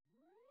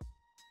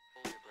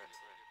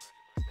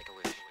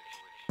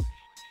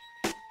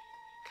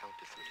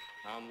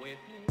Come with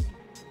me,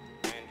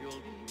 and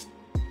you'll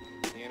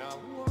be in a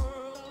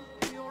world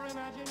of pure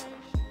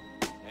imagination.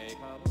 Take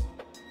a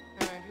look,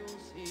 and you'll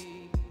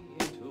see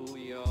into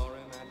your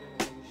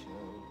imagination.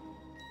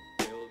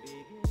 We'll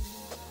begin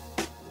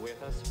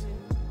with a spin,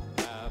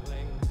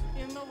 traveling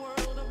in the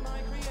world of my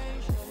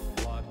creation.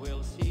 What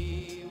we'll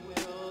see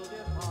will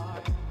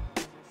defy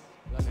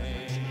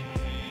explanation.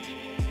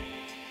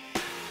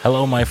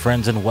 Hello, my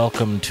friends, and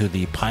welcome to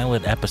the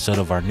pilot episode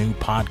of our new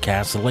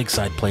podcast, The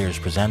Lakeside Players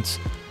Presents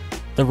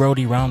The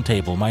Roadie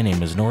Roundtable. My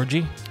name is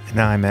Norgie.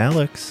 And I'm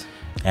Alex.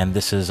 And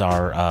this is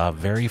our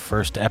very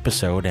first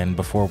episode. And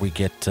before we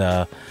get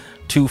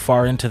too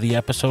far into the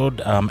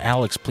episode,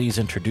 Alex, please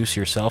introduce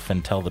yourself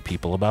and tell the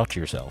people about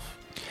yourself.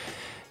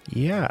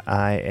 Yeah,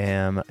 I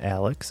am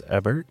Alex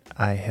Ebert.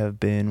 I have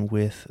been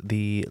with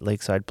the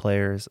Lakeside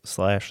Players /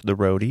 The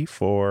Roadie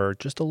for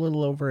just a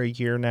little over a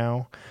year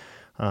now.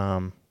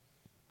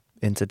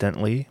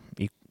 Incidentally,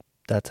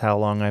 that's how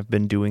long I've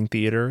been doing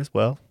theater as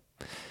well.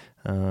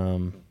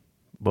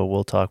 But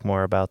we'll talk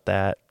more about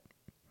that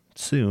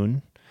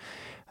soon.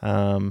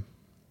 How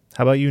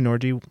about you,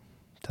 Norgie?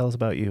 Tell us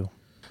about you.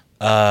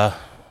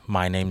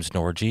 My name's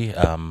Norgie.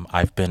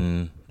 I've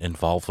been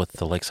involved with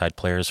the Lakeside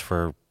Players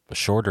for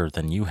shorter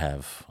than you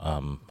have.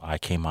 I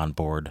came on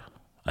board,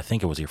 I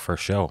think it was your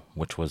first show,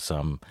 which was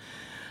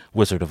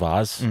Wizard of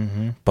Oz.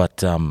 Mm-hmm.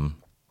 But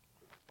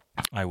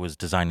I was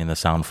designing the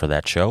sound for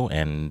that show,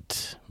 and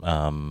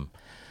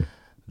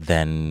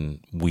then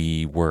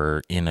we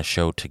were in a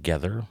show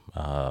together,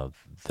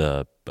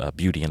 the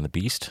Beauty and the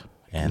Beast.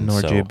 And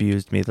Norgie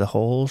abused me the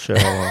whole show.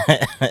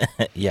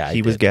 Yeah,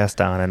 he was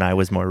Gaston and I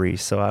was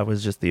Maurice, so I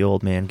was just the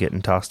old man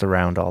getting tossed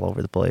around all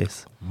over the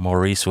place.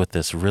 Maurice with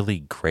this really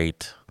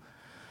great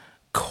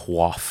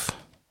coif.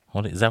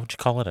 What is that? What you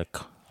call it?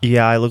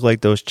 Yeah, I look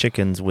like those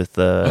chickens with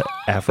the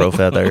afro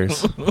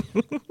feathers.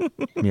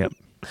 Yep.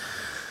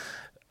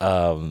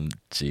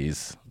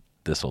 Geez,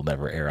 this will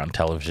never air on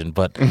television.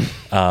 But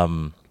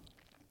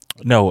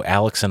no,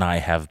 Alex and I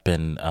have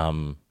been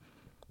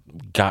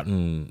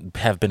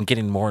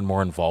getting more and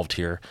more involved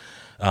here.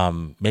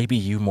 Maybe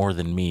you more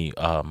than me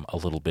a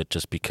little bit,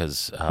 just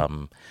because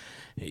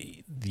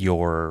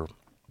your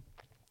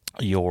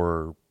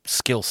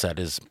skill set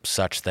is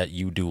such that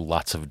you do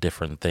lots of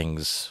different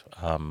things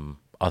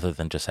other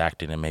than just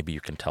acting, and maybe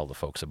you can tell the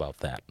folks about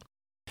that.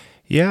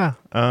 Yeah.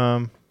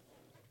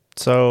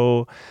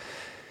 So,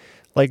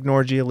 like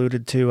Norgie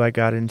alluded to, I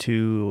got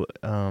into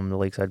the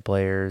Lakeside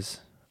Players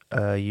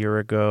a year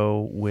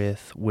ago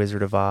with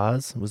Wizard of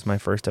Oz. It was my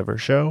first ever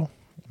show.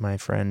 My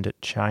friend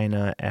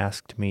China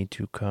asked me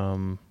to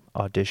come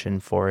audition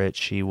for it.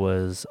 She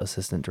was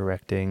assistant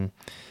directing,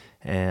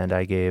 and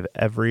I gave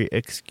every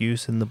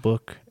excuse in the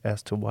book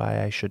as to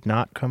why I should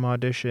not come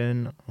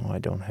audition. Oh, I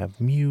don't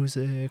have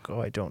music. Oh,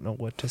 I don't know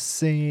what to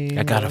sing.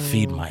 I gotta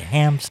feed my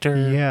hamster.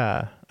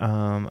 Yeah.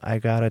 I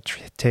gotta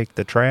take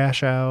the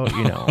trash out,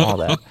 all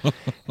that.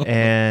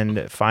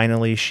 And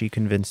finally, she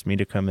convinced me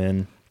to come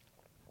in,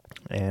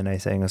 and I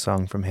sang a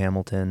song from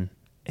Hamilton,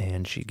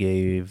 and she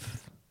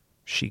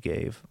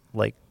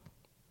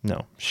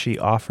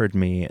offered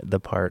me the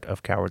part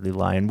of Cowardly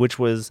Lion, which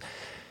was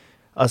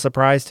a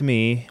surprise to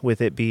me,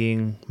 with it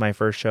being my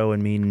first show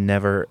and me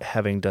never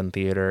having done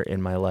theater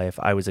in my life.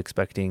 I was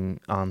expecting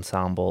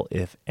ensemble,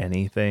 if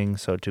anything,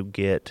 so to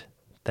get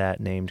that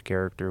named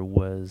character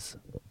was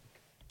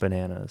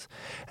bananas.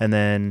 And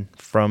then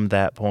from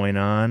that point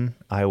on,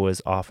 I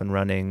was off and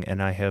running,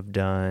 and I have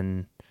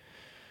done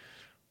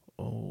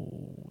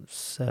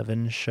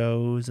 7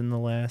 shows in the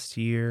last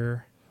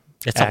year.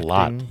 It's acting. A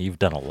lot. You've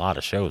done a lot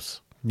of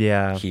shows.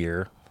 Yeah.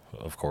 Here,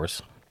 of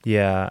course.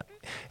 Yeah,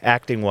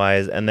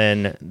 acting-wise. And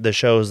then the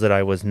shows that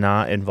I was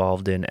not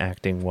involved in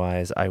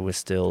acting-wise, I was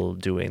still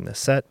doing the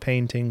set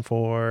painting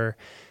for.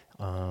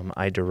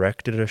 I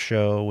directed a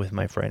show with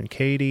my friend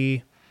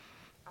Katie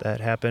that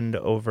happened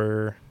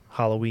over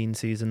Halloween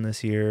season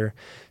this year.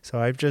 So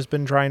I've just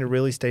been trying to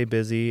really stay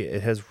busy.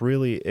 It has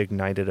really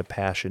ignited a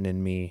passion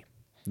in me.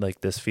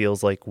 Like, this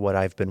feels like what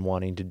I've been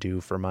wanting to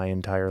do for my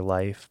entire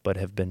life, but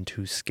have been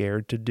too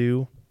scared to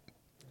do.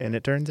 And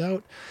it turns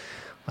out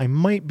I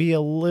might be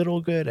a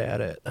little good at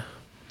it.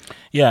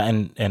 Yeah,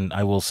 and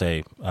I will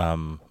say,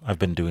 I've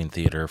been doing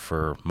theater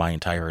for my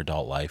entire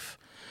adult life.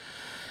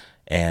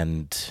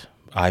 And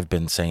I've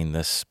been saying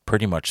this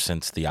pretty much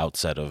since the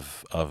outset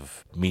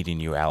of meeting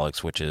you,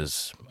 Alex, which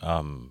is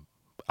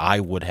I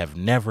would have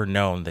never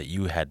known that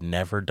you had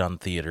never done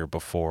theater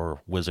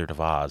before Wizard of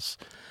Oz.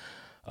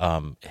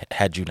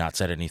 Had you not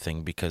said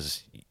anything,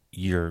 because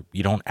you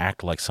don't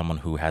act like someone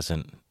who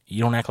hasn't,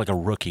 you don't act like a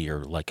rookie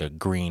or like a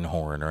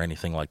greenhorn or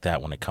anything like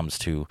that when it comes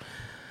to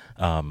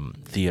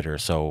theater.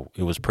 So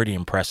it was pretty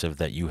impressive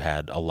that you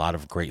had a lot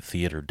of great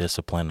theater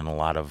discipline and a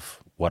lot of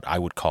what I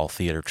would call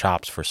theater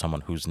chops for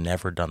someone who's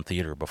never done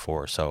theater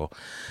before. So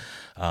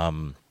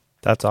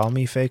that's all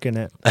me faking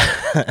it.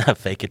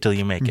 Fake it till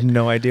you make it.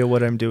 No idea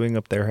what I'm doing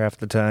up there half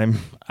the time.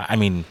 I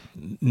mean,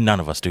 none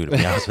of us do, to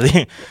be honest with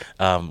you.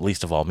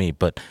 Least of all me.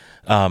 But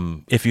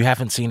if you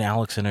haven't seen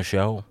Alex in a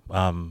show,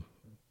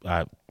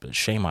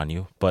 shame on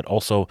you. But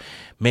also,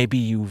 maybe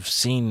you've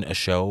seen a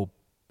show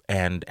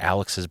and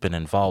Alex has been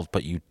involved,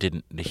 but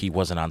he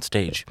wasn't on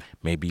stage.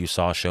 Maybe you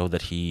saw a show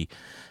that he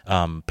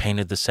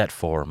painted the set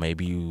for.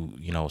 Maybe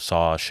you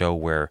saw a show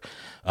where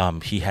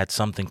he had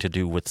something to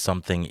do with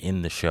something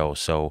in the show.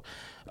 So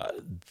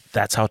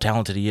that's how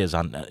talented he is.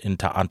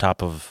 On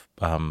top of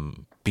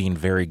being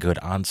very good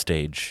on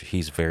stage,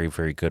 he's very,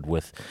 very good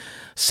with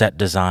set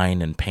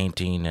design and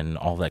painting and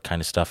all that kind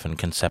of stuff, and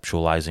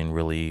conceptualizing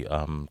really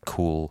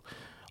cool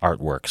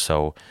artwork.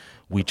 So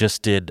we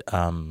just did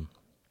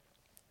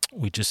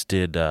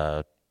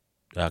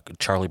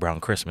Charlie Brown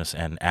Christmas,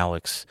 and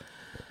Alex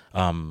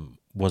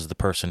was the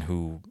person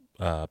who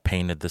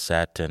painted the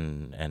set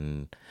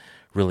and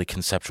really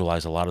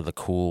conceptualized a lot of the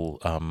cool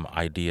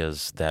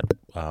ideas that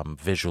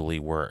visually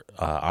were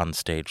on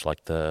stage,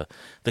 like the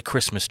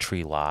Christmas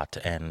tree lot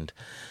and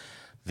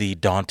the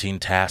daunting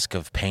task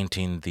of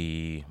painting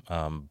the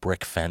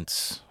brick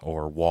fence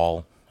or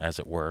wall, as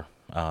it were.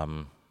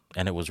 And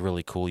it was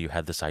really cool. You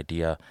had this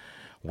idea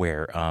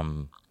where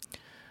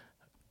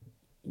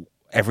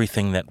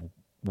everything that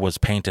was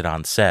painted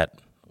on set,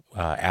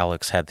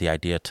 Alex had the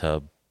idea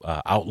to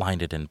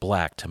outline it in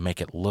black to make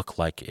it look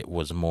like it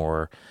was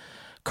more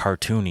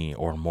cartoony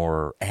or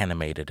more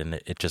animated, and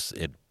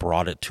it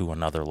brought it to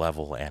another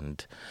level.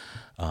 And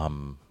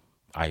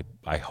I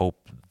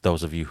hope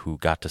those of you who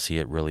got to see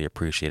it really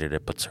appreciated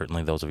it, but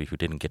certainly those of you who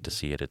didn't get to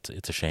see it,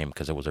 it's a shame,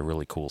 because it was a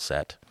really cool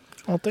set.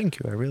 Well, thank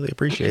you. I really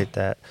appreciate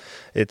that.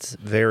 It's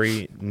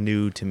very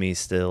new to me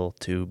still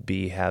to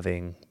be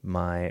having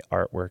my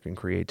artwork and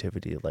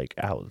creativity like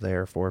out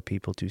there for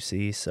people to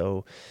see.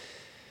 So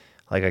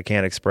like I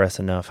can't express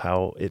enough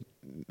how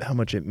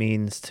much it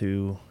means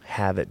to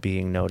have it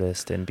being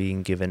noticed and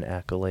being given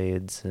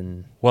accolades.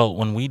 And well,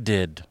 when we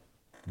did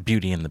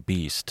Beauty and the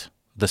Beast,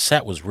 the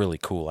set was really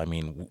cool. I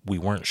mean, we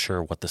weren't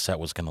sure what the set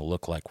was going to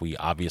look like. We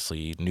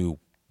obviously knew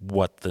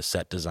what the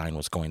set design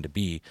was going to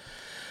be.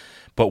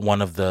 But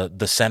one of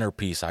the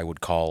centerpiece, I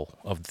would call,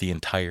 of the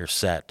entire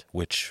set,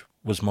 which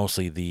was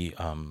mostly the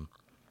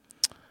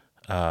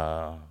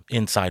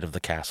inside of the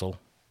castle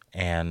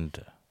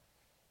and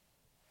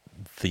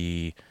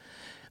the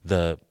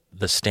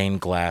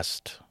stained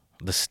glass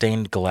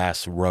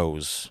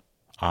rose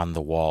on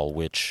the wall,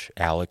 which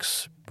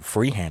Alex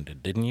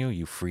freehanded, didn't you?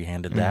 You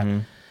freehanded that.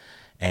 Mm-hmm.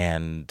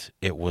 And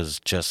it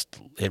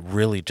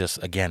really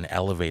just, again,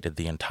 elevated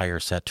the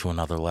entire set to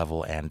another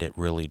level, and it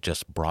really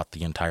just brought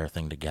the entire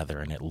thing together,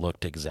 and it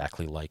looked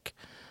exactly like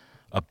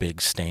a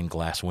big stained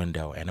glass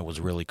window, and it was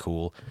really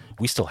cool.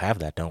 We still have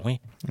that, don't we?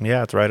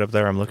 Yeah, it's right up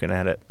there. I'm looking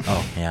at it.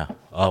 Oh, yeah.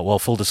 Well,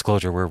 full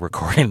disclosure, we're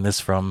recording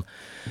this from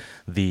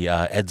the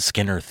Ed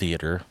Skinner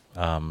Theater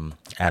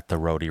at the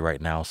Roadie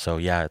right now. So,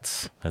 yeah,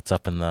 it's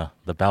up in the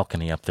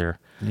balcony up there.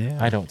 Yeah.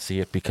 I don't see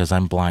it because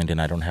I'm blind and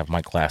I don't have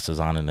my glasses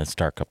on and it's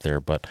dark up there,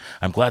 but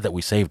I'm glad that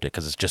we saved it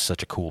because it's just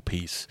such a cool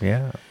piece.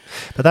 Yeah.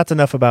 But that's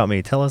enough about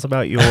me. Tell us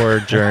about your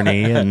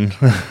journey. And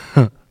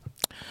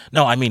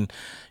No, I mean,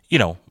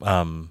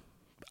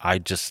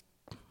 I've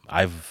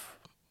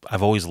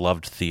always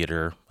loved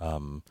theater.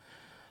 And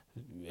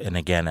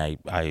again,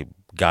 I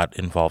got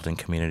involved in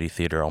community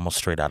theater almost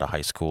straight out of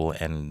high school,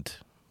 and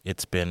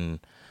it's been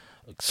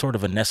sort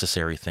of a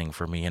necessary thing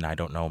for me. And I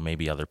don't know,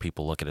 maybe other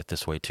people look at it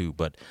this way too,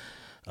 but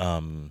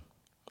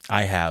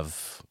I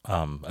have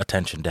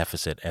attention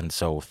deficit, and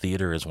so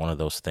theater is one of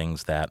those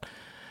things that,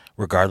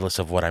 regardless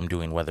of what I'm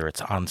doing, whether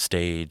it's on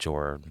stage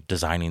or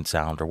designing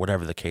sound or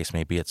whatever the case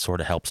may be, it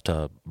sort of helps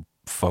to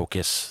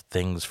focus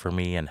things for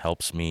me and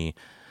helps me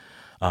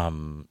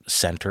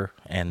center.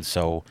 And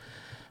so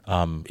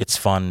it's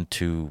fun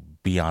to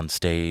be on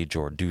stage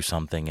or do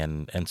something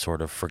and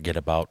sort of forget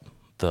about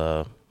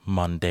the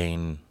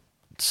mundane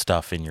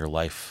stuff in your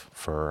life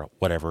for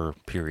whatever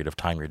period of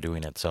time you're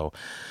doing it. So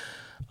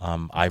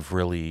I've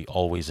really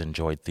always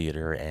enjoyed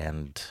theater,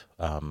 and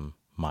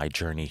my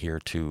journey here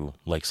to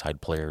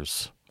Lakeside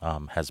Players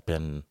has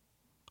been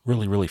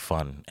really, really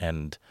fun.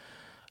 And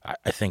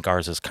I think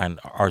ours have kind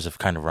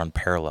of run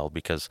parallel,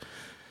 because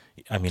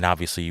I mean,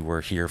 obviously you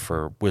were here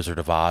for Wizard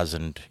of Oz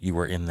and you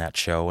were in that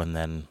show, and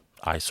then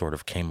I sort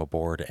of came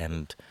aboard,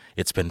 and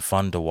it's been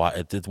fun to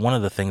watch. One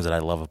of the things that I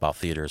love about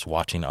theater is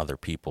watching other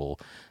people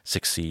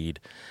succeed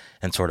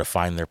and sort of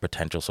find their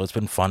potential. So it's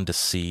been fun to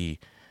see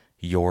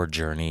your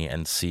journey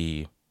and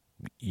see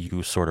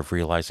you sort of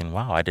realizing,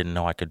 wow, I didn't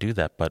know I could do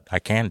that, but I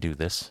can do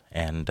this,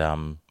 and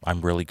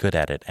I'm really good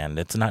at it. And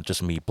it's not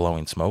just me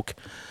blowing smoke.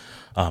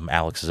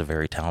 Alex is a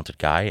very talented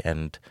guy,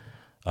 and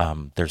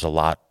there's a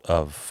lot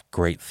of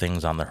great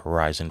things on the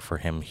horizon for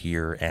him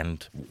here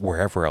and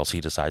wherever else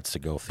he decides to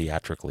go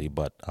theatrically.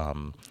 But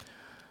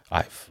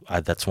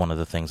that's one of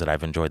the things that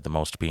I've enjoyed the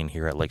most being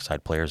here at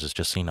Lakeside Players, is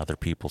just seeing other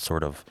people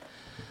sort of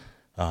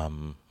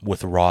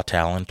with raw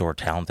talent or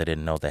talent they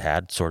didn't know they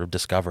had, sort of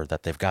discover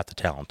that they've got the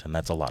talent, and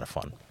that's a lot of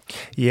fun.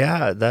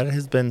 Yeah, that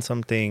has been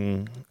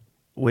something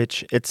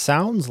which it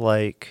sounds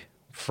like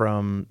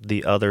from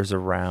the others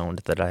around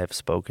that I have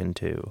spoken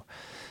to,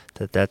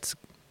 that's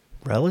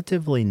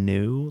relatively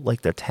new.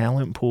 Like the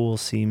talent pool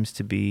seems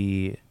to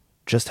be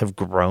just have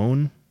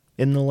grown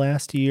in the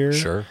last year.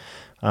 Sure.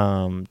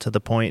 To the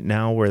point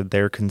now where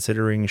they're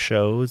considering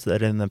shows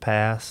that in the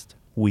past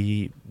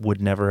we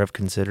would never have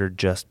considered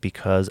just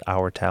because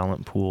our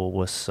talent pool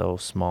was so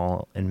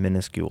small and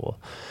minuscule.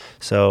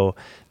 So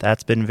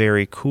that's been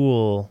very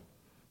cool.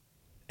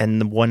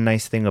 And the one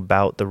nice thing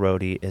about the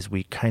Roadie is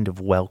we kind of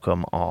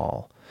welcome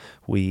all.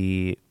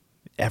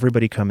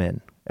 Everybody come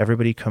in.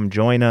 Everybody come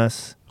join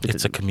us.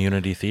 It's a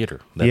community theater.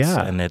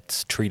 Yeah. And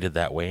it's treated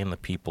that way, and the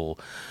people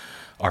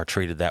are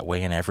treated that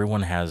way, and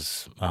everyone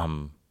has,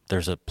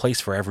 there's a place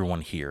for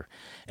everyone here.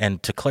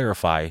 And to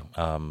clarify,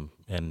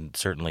 and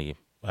certainly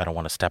I don't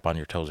want to step on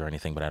your toes or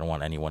anything, but I don't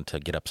want anyone to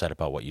get upset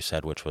about what you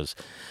said, which was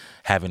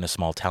having a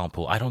small talent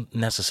pool. I don't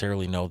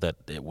necessarily know that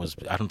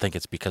I don't think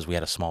it's because we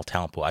had a small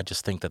talent pool. I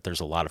just think that there's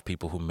a lot of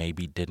people who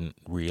maybe didn't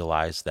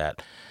realize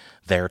that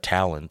their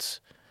talents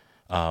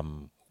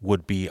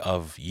would be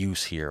of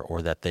use here,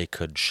 or that they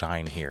could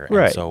shine here. And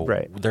Right, so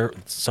right.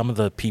 some of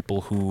the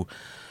people who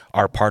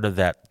are part of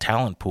that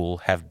talent pool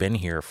have been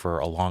here for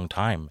a long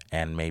time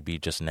and maybe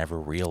just never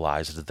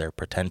realized their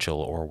potential,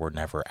 or were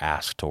never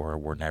asked, or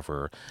were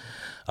never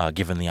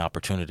given the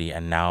opportunity.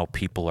 And now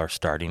people are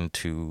starting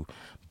to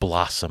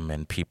blossom,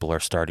 and people are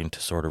starting to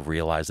sort of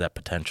realize that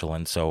potential.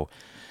 And so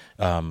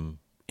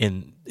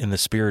in the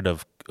spirit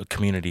of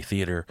community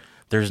theater,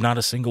 there's not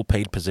a single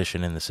paid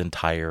position in this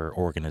entire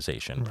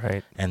organization.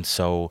 Right. And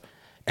so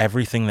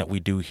everything that we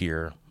do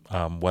here,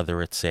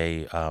 whether it's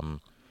a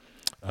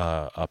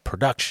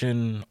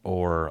production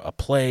or a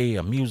play,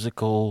 a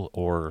musical,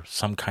 or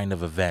some kind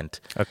of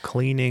event, A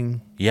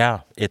cleaning.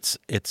 yeah, it's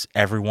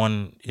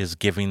everyone is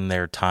giving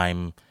their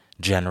time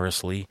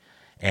generously,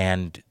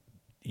 and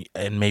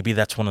maybe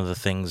that's one of the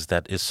things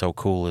that is so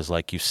cool is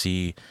like you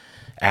see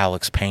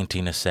Alex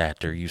painting a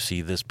set, or you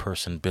see this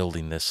person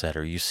building this set,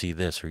 or you see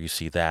this, or you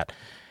see that,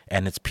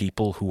 and it's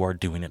people who are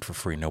doing it for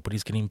free.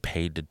 Nobody's getting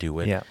paid to do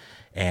it. Yeah.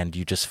 And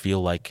you just feel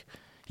like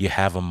you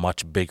have a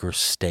much bigger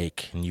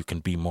stake, and you can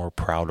be more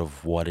proud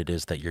of what it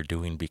is that you're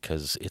doing,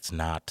 because it's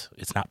not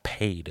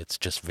paid. It's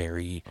just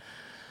very,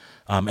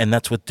 and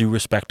that's with due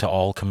respect to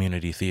all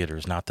community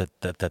theaters. Not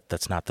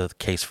that's not the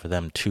case for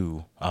them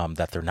too,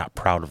 that they're not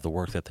proud of the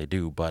work that they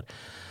do. But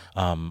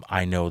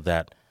I know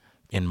that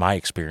in my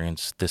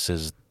experience, this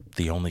is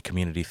the only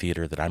community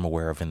theater that I'm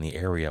aware of in the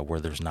area where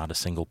there's not a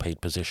single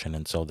paid position.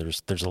 And so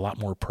there's a lot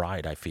more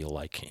pride, I feel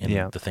like,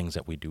 in the things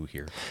that we do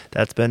here.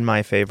 That's been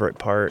my favorite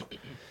part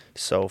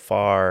so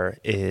far,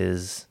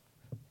 is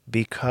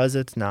because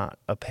it's not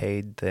a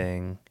paid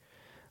thing,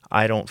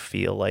 I don't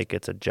feel like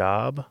it's a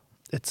job.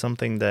 It's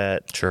something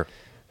that, Sure.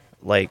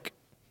 like,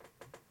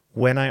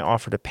 when I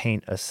offer to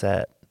paint a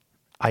set,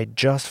 I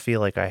just feel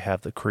like I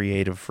have the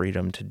creative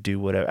freedom to do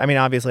whatever. I mean,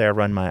 obviously I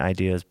run my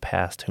ideas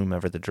past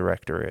whomever the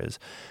director is,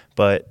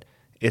 but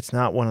it's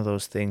not one of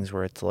those things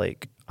where it's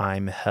like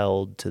I'm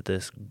held to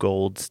this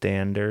gold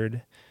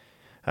standard.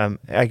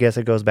 I guess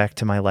it goes back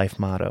to my life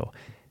motto: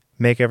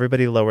 make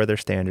everybody lower their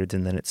standards,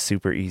 and then it's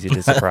super easy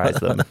to surprise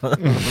them.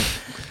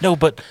 No,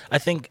 but I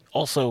think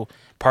also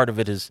part of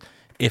it is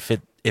if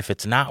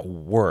it's not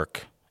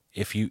work,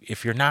 if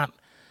you're not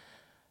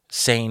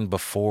saying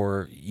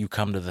before you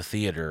come to the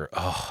theater,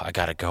 oh, I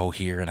got to go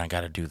here and I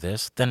got to do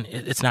this, then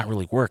it's not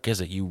really work, is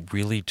it? You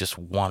really just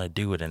want to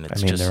do it, and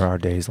it's just... there are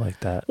days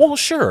like that. Well,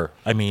 sure.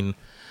 I mean,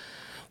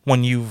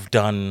 when you've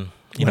done,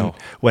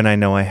 when I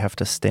know I have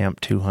to stamp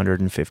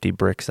 250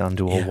 bricks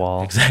onto a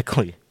wall.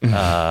 Exactly.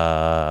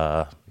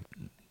 Yeah.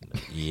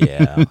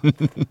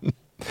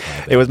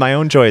 It was my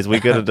own choice. We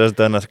could have just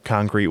done a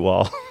concrete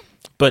wall.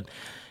 But,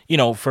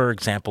 for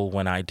example,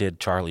 when I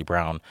did Charlie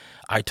Brown,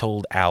 I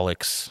told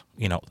Alex,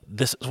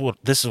 this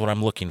is what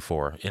I'm looking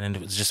for. And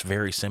it was just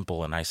very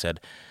simple. And I said,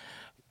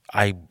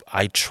 I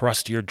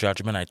trust your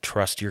judgment. I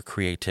trust your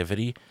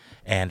creativity.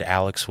 And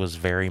Alex was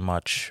very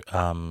much,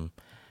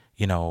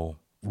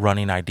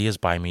 running ideas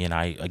by me. And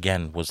I,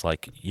 again, was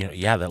like,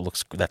 yeah,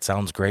 that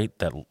sounds great.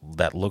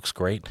 That looks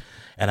great.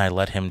 And I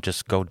let him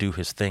just go do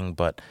his thing.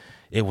 But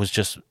it was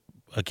just,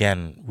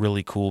 again,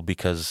 really cool,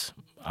 because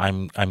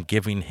I'm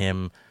giving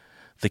him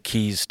the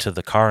keys to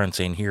the car and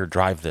saying, here,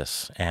 drive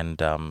this.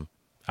 And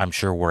I'm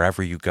sure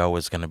wherever you go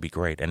is going to be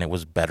great. And it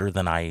was better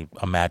than I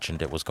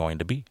imagined it was going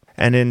to be.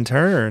 And in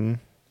turn,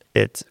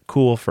 it's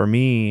cool for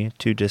me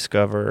to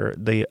discover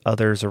the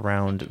others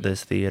around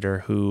this theater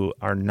who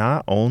are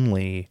not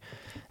only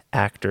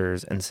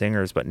actors and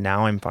singers, but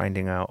now I'm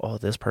finding out, oh,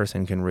 this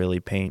person can really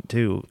paint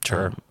too.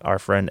 Sure. Our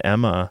friend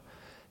Emma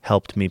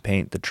helped me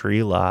paint the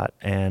tree lot,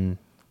 and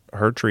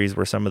her trees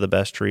were some of the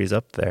best trees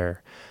up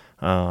there.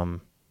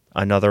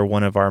 Another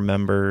one of our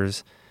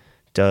members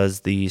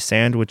does the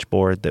sandwich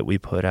board that we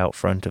put out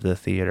front of the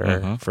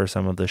theater for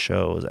some of the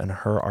shows, and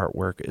her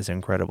artwork is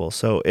incredible.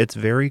 So it's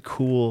very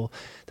cool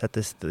that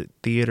the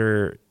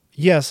theater,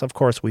 yes, of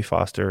course we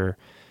foster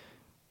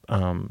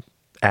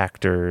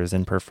actors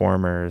and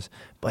performers,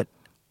 but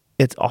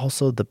it's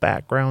also the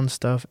background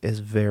stuff is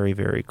very,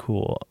 very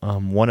cool.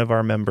 One of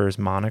our members,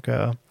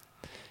 Monica,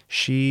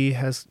 she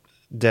has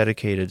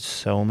dedicated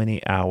so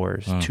many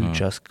hours to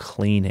just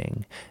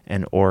cleaning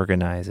and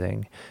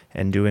organizing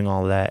and doing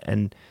all that.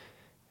 And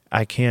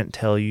I can't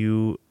tell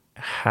you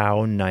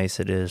how nice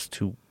it is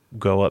to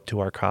go up to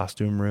our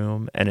costume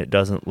room and it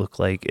doesn't look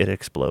like it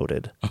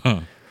exploded.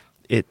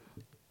 It,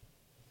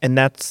 and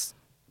that's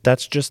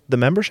just the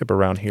membership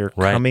around here,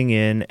 Right. coming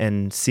in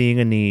and seeing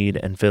a need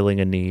and filling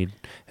a need.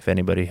 If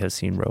anybody has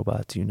seen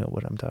Robots, you know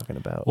what I'm talking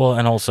about. Well,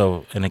 and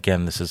also, and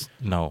again, this is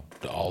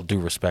all due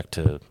respect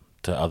to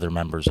other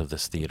members of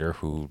this theater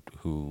who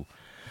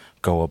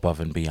go above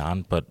and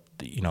beyond. But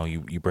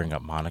you bring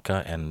up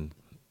Monica, and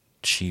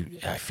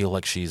I feel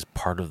like she's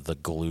part of the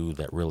glue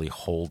that really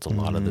holds a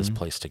lot of this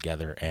place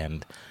together.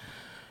 And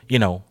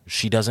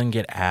she doesn't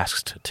get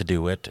asked to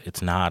do it.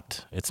 It's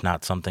not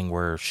something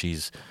where she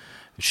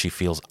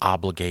feels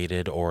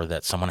obligated or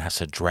that someone has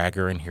to drag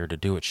her in here to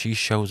do it. She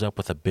shows up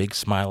with a big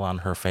smile on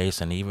her face,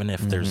 and even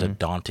if there's a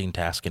daunting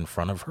task in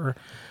front of her,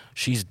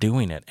 she's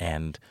doing it.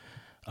 And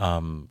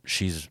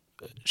she's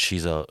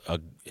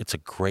it's a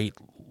great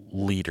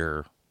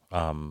leader,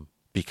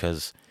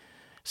 because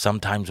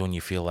sometimes when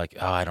you feel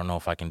like, I don't know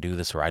if I can do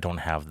this, or I don't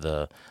have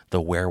the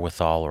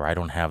wherewithal, or I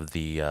don't have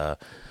the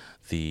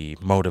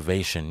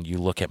motivation, you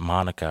look at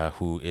Monica,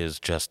 who is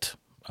just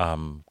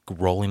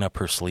rolling up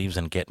her sleeves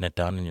and getting it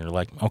done, and you're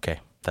like, okay,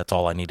 that's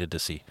all I needed to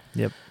see.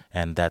 Yep.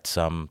 And that's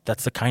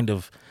the kind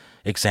of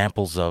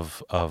examples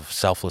of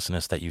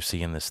selflessness that you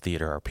see in this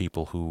theater, are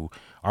people who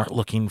aren't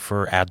looking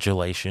for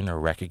adulation or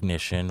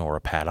recognition or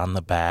a pat on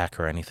the back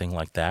or anything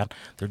like that.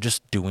 They're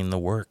just doing the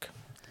work.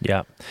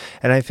 Yeah.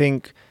 And I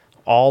think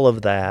all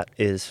of that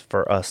is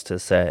for us to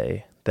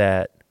say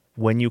that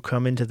when you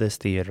come into this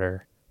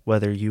theater,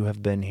 whether you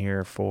have been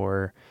here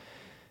for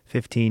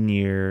 15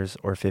 years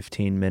or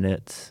 15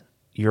 minutes,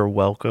 you're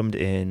welcomed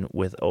in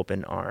with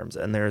open arms.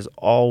 And there's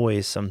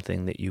always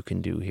something that you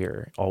can do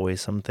here,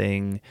 always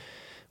something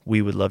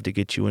we would love to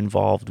get you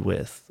involved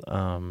with,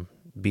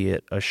 be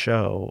it a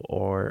show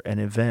or an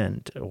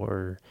event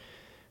or,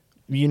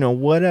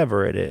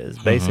 whatever it is.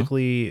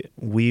 Basically,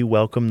 we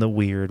welcome the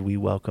weird, we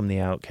welcome the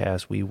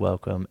outcast, we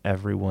welcome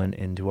everyone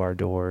into our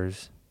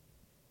doors.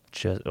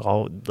 Just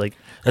all like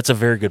That's a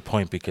very good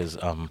point, because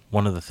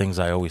one of the things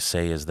I always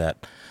say is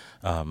that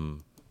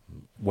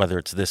whether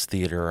it's this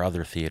theater or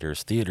other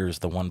theaters, theater is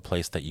the one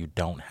place that you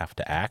don't have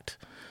to act.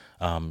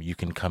 You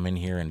can come in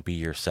here and be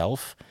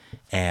yourself,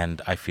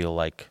 and I feel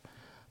like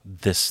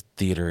this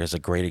theater is a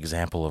great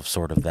example of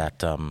sort of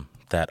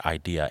that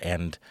idea.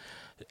 And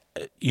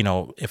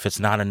if it's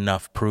not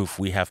enough proof,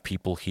 we have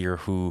people here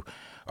who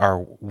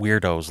are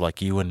weirdos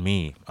like you and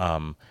me,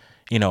 and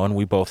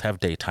we both have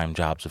daytime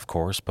jobs, of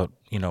course, but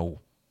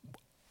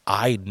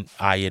I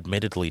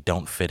admittedly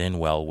don't fit in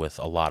well with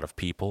a lot of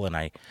people, and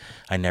I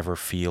never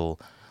feel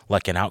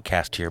like an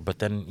outcast here. But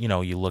then,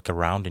 you look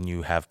around and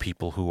you have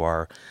people who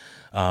are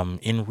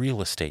in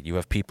real estate. You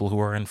have people who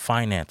are in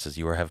finances.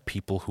 You have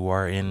people who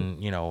are in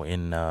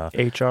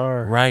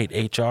HR. Right,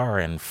 HR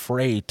and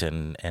freight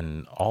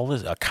and all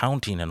this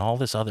accounting and all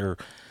this other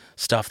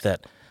stuff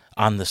that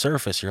on the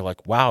surface you're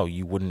like, wow,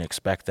 you wouldn't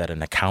expect that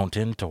an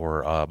accountant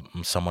or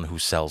someone who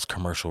sells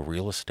commercial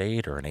real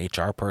estate or an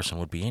HR person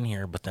would be in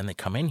here. But then they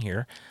come in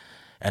here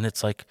and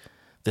it's like,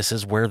 this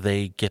is where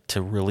they get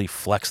to really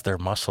flex their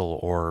muscle,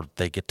 or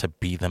they get to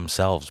be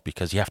themselves,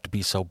 because you have to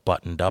be so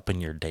buttoned up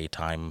in your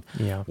daytime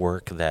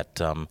work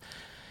that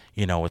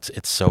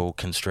it's so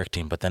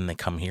constricting. But then they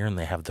come here and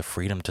they have the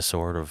freedom to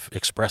sort of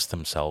express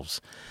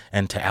themselves.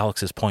 And to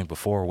Alex's point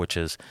before, which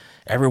is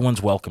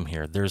everyone's welcome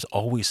here. There's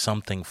always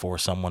something for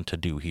someone to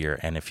do here.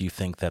 And if you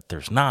think that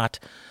there's not,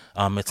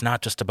 it's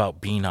not just about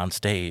being on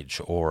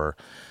stage or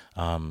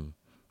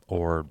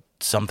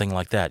something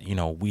like that.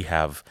 We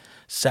have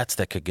sets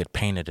that could get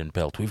painted and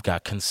built. We've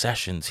got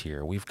concessions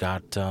here. We've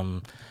got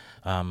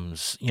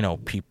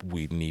people.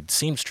 We need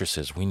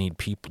seamstresses. We need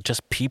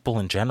people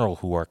in general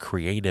who are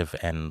creative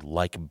and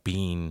like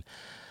being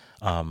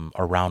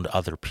around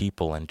other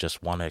people and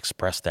just want to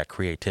express that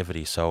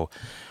creativity. So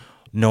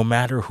no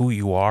matter who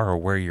you are or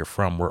where you're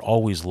from, we're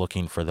always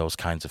looking for those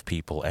kinds of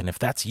people. And if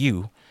that's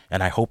you,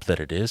 and I hope that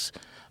it is,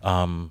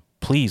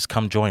 please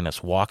come join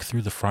us. Walk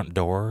through the front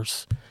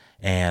doors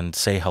and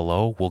say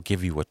hello. We'll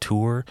give you a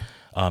tour.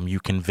 You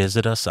can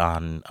visit us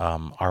on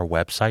our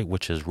website,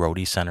 which is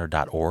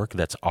rhodecenter.org.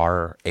 That's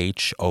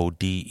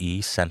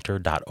RHODE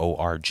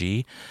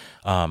center.org.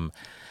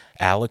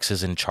 Alex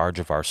is in charge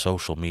of our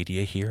social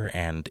media here,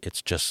 and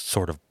it's just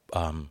sort of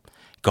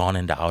gone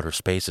into outer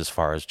space as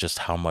far as just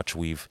how much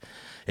we've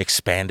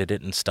expanded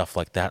it and stuff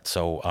like that.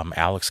 So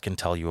Alex can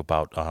tell you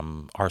about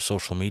our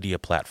social media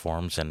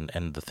platforms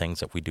and the things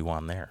that we do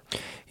on there.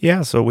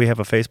 Yeah, so we have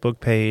a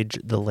Facebook page,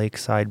 The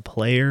Lakeside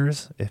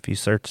Players. If you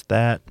search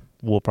that,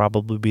 we'll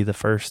probably be the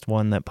first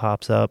one that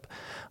pops up.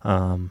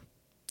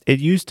 It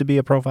used to be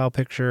a profile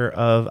picture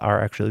of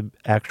our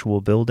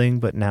actual building,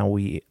 but now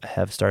we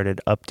have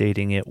started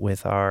updating it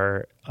with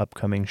our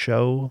upcoming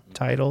show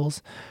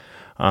titles.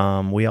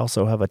 We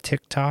also have a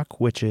TikTok,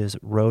 which is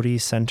Rhode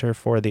Center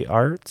for the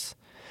Arts.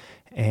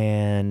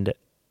 And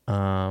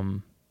I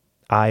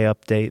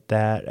update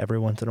that every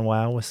once in a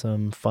while with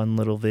some fun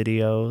little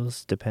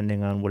videos,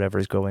 depending on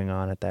whatever's going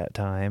on at that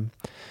time.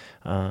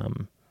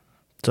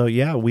 So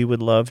yeah, we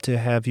would love to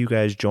have you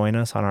guys join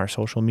us on our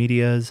social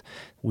medias.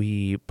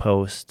 We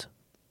post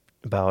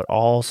about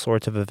all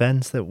sorts of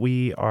events that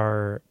we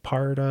are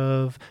part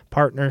of,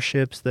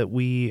 partnerships that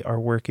we are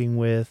working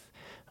with,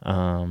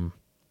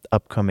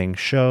 upcoming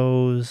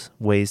shows,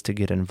 ways to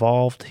get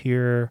involved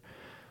here.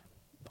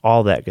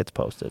 All that gets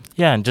posted.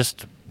 Yeah, and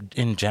just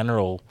in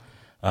general,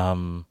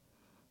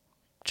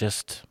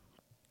 just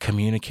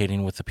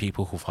communicating with the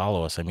people who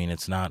follow us. I mean,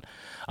 it's not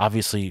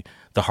obviously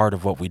the heart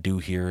of what we do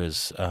here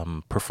is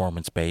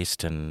performance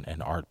based and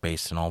art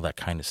based and all that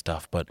kind of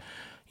stuff. But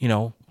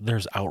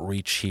there's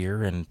outreach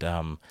here, and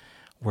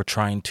we're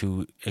trying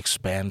to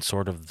expand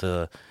sort of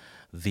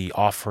the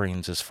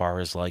offerings as far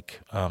as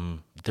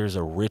there's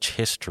a rich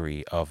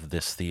history of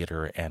this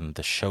theater and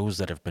the shows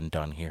that have been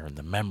done here and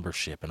the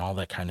membership and all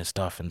that kind of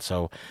stuff. And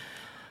so,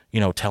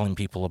 telling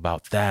people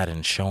about that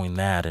and showing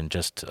that and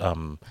just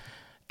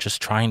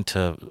trying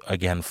to,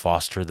 again,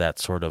 foster that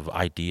sort of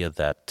idea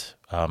that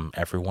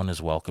everyone is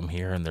welcome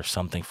here and there's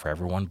something for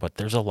everyone, but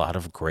there's a lot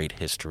of great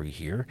history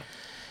here.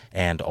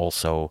 And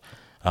also,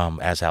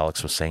 as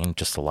Alex was saying,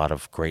 just a lot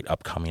of great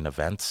upcoming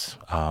events.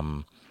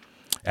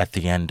 At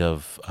the end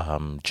of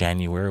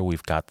January,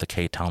 we've got the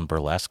K-Town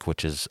Burlesque,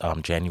 which is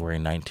January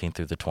 19th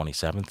through the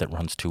 27th. That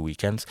runs 2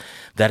 weekends.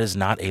 That is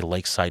not a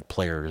Lakeside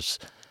Players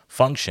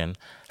function.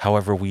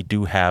 However, we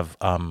do have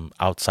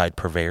outside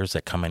purveyors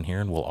that come in here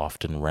and will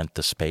often rent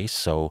the space.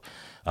 So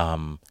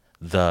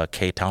the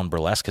K-Town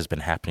Burlesque has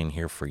been happening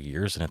here for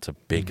years, and it's a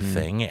big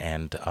thing.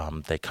 And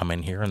they come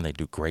in here and they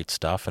do great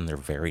stuff, and they're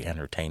very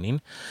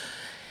entertaining.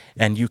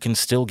 And you can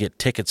still get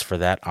tickets for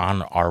that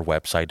on our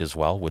website as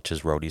well, which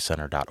is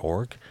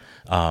roadiecenter.org.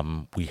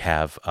 We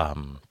have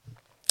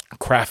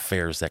craft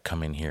fairs that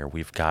come in here.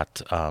 We've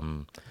got,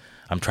 I'm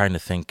trying to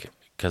think,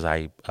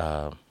 because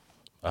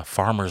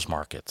farmers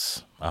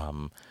markets,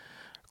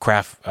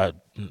 craft,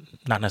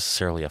 not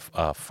necessarily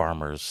a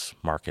farmer's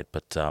market,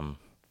 but...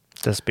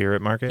 the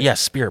spirit market?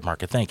 Yes, spirit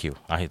market. Thank you.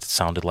 I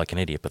sounded like an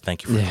idiot, but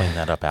thank you for cleaning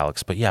that up,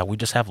 Alex. But yeah, we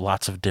just have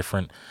lots of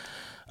different...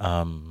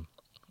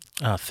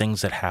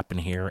 things that happen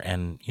here,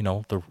 and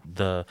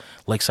the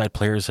Lakeside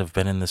Players have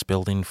been in this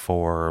building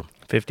for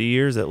 50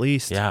 years at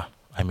least. Yeah,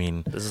 I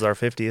mean, this is our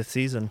 50th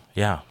season.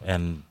 Yeah,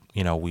 and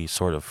we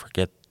sort of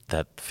forget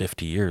that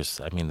 50 years.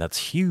 I mean, that's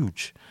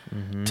huge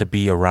to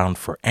be around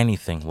for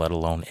anything, let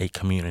alone a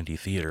community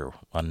theater,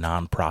 a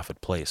nonprofit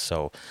place.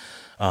 So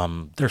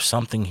there's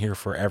something here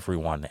for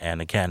everyone.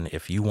 And again,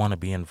 if you want to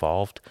be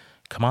involved,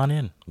 come on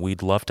in.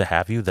 We'd love to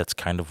have you. That's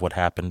kind of what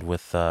happened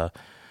with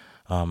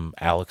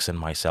Alex and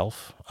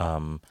myself.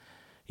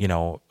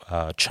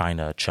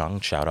 China Chung,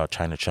 shout out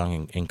China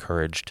Chung,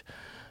 encouraged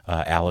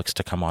Alex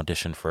to come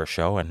audition for a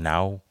show, and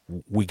now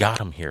we got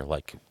him here.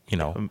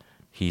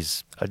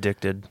 He's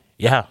addicted.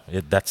 Yeah,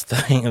 that's the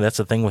thing. That's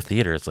the thing with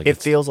theater. It's it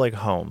feels like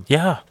home.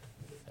 Yeah,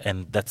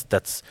 and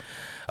that's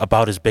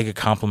about as big a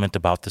compliment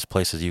about this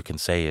place as you can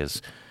say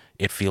is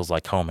it feels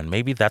like home. And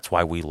maybe that's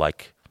why we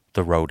like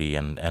the Roadie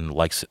and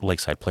like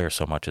Lakeside Players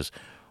so much is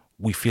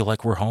we feel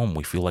like we're home.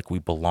 We feel like we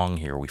belong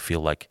here. We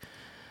feel like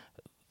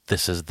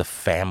this is the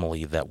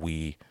family that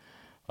we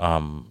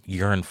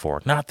yearn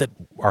for. Not that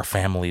our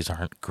families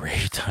aren't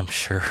great. I'm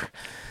sure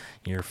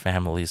your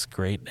family's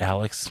great,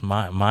 Alex.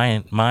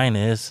 Mine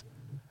is.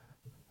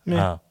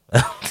 Yeah.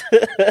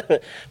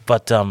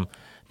 But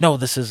no,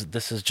 this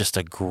is just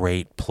a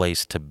great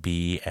place to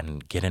be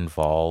and get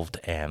involved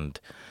and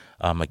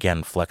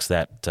again flex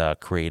that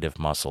creative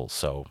muscle.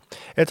 So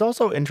it's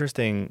also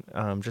interesting,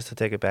 just to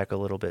take it back a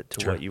little bit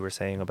to Sure. what you were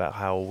saying about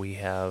how we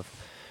have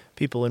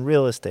people in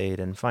real estate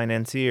and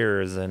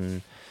financiers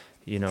and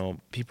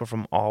people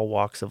from all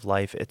walks of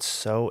life. It's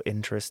so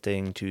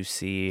interesting to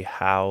see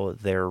how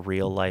their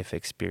real life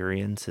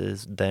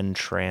experiences then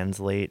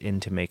translate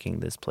into making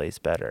this place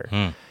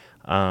better.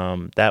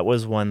 That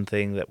was one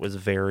thing that was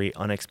very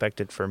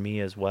unexpected for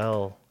me as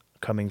well,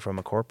 coming from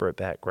a corporate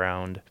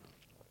background.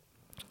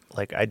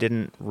 Like, I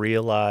didn't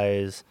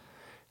realize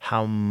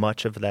how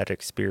much of that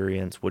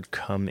experience would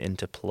come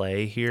into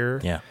play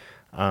here. yeah,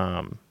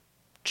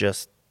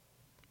 Just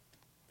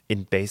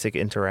in basic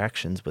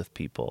interactions with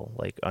people,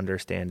 like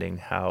understanding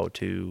how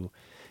to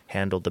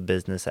handle the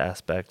business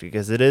aspect,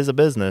 because it is a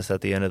business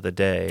at the end of the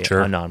day,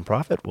 Sure. a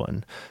nonprofit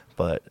one,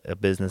 but a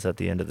business at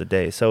the end of the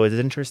day. So it's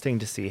interesting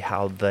to see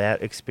how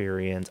that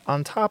experience,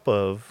 on top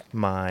of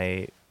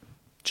my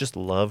just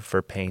love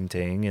for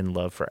painting and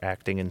love for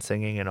acting and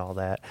singing and all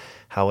that,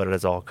 how it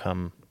has all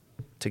come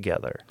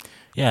together.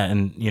 yeah,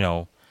 and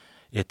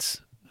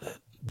it's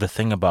the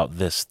thing about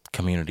this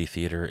community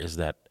theater is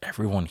that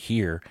everyone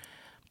here,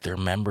 they're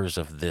members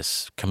of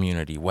this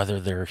community, whether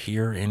they're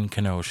here in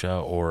Kenosha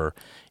or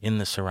in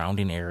the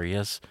surrounding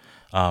areas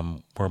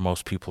where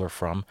most people are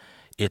from.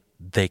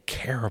 They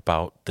care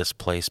about this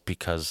place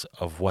because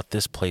of what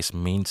this place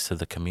means to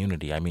the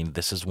community. I mean,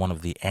 this is one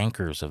of the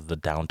anchors of the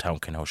downtown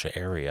Kenosha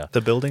area.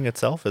 The building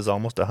itself is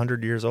almost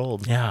 100 years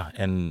old. Yeah,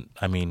 and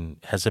I mean,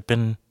 has it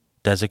been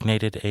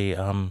designated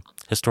a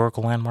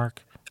historical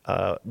landmark?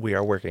 We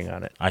are working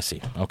on it. I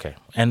see. Okay.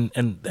 And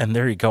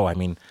there you go. I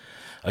mean,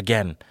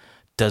 again,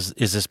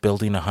 is this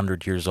building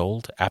 100 years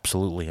old?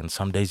 Absolutely. And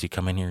some days you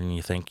come in here and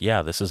you think,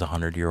 yeah, this is a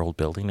 100-year-old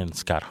building, and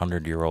it's got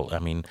 100-year-old. I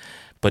mean,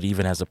 but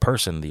even as a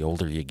person, the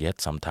older you get,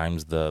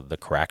 sometimes the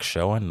cracks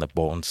show and the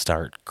bones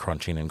start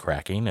crunching and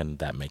cracking, and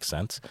that makes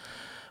sense.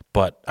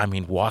 But I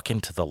mean, walk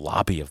into the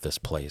lobby of this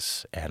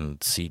place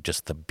and see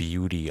just the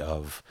beauty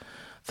of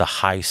the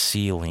high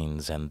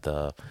ceilings and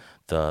the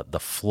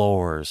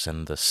floors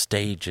and the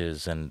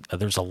stages, and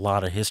there's a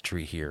lot of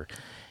history here,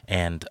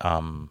 and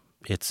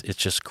it's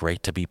just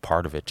great to be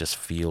part of it. Just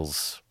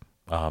feels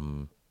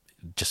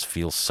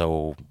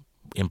so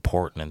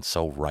important and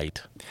so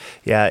right.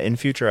 Yeah, in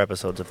future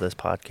episodes of this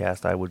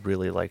podcast, I would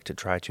really like to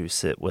try to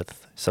sit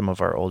with some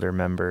of our older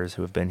members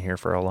who have been here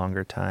for a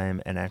longer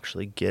time and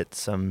actually get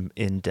some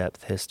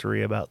in-depth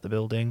history about the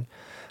building.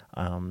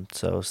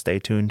 So stay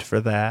tuned for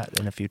that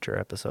in a future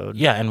episode.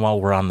 Yeah, and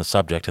while we're on the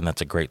subject, and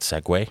that's a great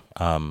segue,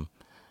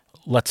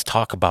 let's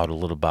talk a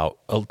little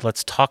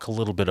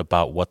bit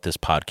about what this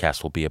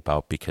podcast will be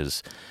about,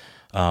 because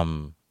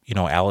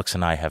Alex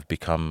and I have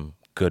become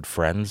good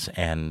friends,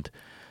 and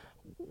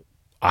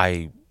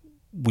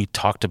we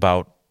talked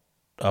about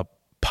a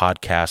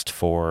podcast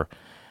for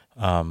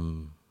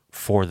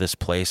this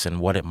place and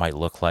what it might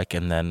look like,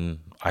 and then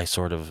I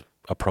sort of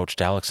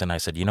approached Alex and I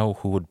said,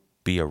 who would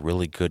be a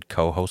really good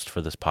co-host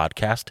for this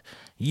podcast?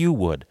 You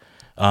would,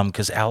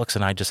 because Alex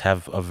and I just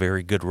have a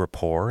very good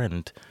rapport,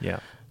 and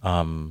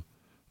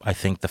I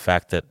think the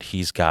fact that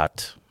he's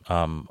got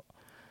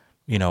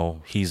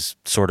he's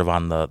sort of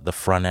on the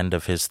front end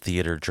of his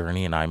theater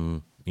journey, and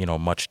I'm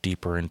much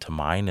deeper into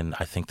mine, and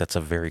I think that's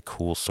a very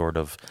cool sort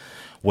of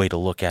way to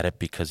look at it,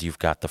 because you've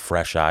got the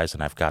fresh eyes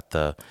and I've got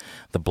the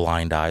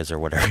blind eyes, or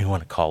whatever you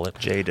want to call it.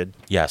 Jaded.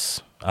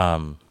 Yes,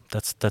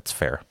 that's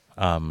fair.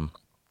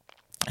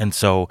 And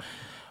so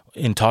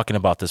in talking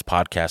about this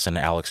podcast, and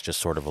Alex just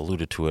sort of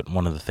alluded to it,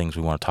 one of the things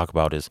we want to talk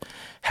about is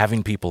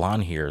having people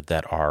on here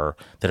that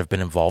have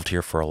been involved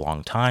here for a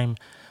long time,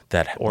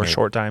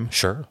 short time.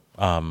 Sure.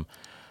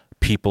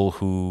 People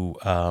who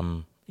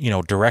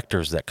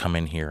directors that come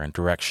in here and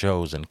direct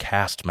shows, and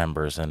cast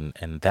members and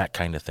that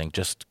kind of thing.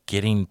 Just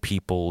getting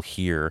people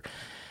here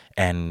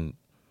and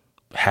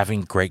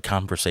having great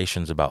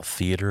conversations about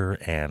theater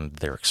and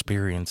their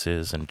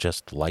experiences and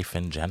just life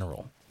in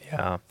general.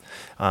 Yeah.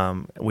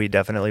 We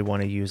definitely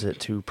want to use it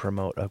to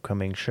promote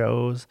upcoming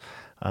shows.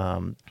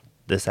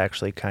 This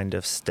actually kind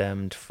of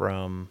stemmed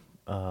from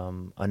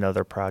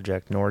another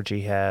project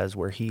Norgie has,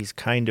 where he's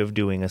kind of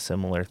doing a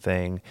similar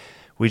thing.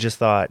 We just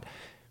thought,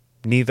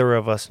 neither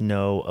of us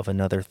know of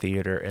another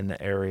theater in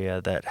the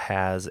area that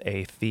has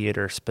a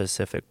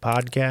theater-specific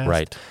podcast.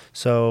 Right.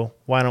 So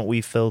why don't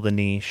we fill the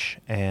niche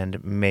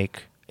and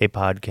make a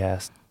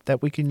podcast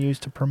that we can use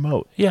to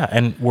promote? Yeah,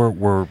 and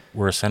we're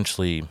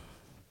essentially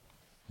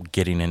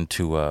getting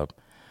into an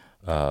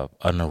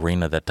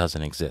arena that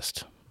doesn't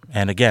exist.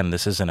 And again,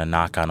 this isn't a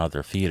knock on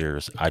other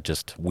theaters.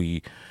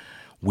 We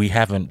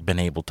haven't been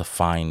able to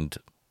find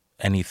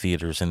any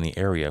theaters in the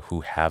area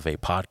who have a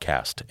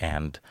podcast,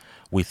 and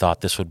we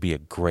thought this would be a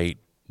great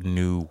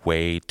new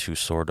way to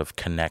sort of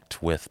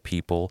connect with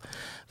people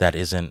that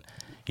isn't,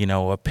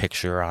 a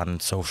picture on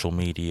social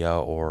media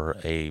or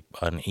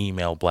an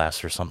email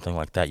blast or something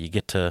like that. You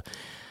get to,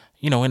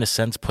 in a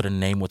sense, put a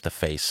name with the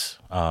face,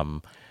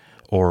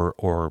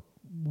 or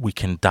we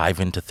can dive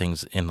into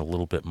things in a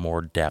little bit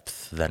more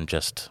depth than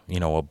just, a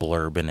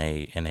blurb in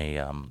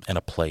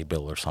a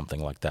playbill or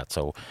something like that.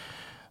 So,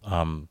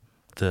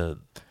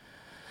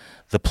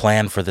 the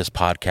plan for this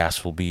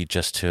podcast will be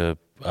just to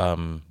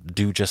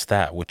do just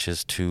that, which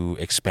is to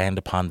expand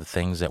upon the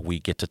things that we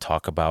get to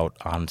talk about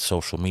on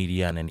social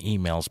media and in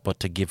emails, but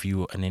to give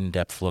you an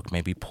in-depth look,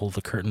 maybe pull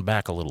the curtain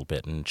back a little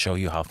bit and show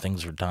you how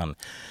things are done.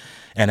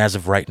 And as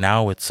of right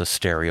now, it's a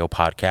stereo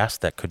podcast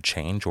that could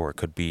change, or it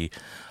could be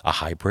a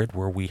hybrid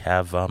where we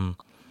have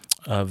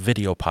a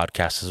video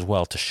podcast as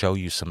well to show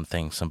you some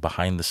things, some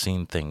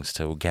behind-the-scene things,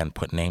 to, again,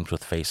 put names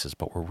with faces.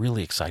 But we're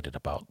really excited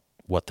about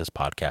what this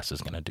podcast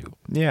is going to do.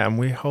 Yeah, and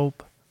we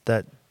hope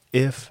that,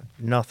 if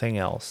nothing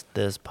else,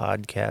 this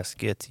podcast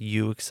gets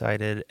you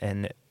excited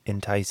and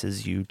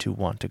entices you to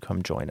want to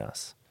come join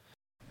us.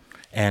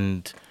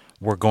 And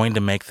we're going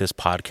to make this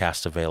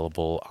podcast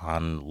available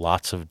on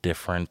lots of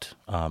different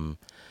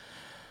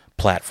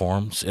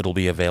platforms. It'll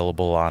be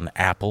available on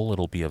Apple.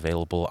 It'll be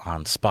available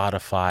on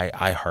Spotify,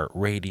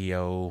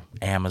 iHeartRadio,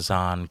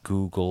 Amazon,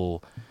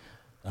 Google.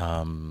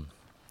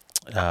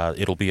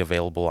 It'll be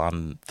available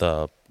on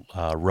the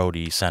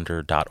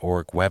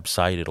roadiecenter.org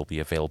website. It'll be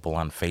available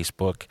on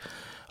Facebook,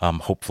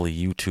 hopefully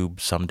YouTube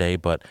someday.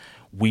 But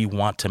we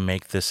want to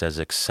make this as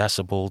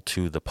accessible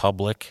to the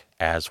public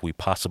as we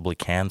possibly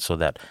can, so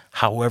that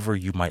however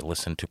you might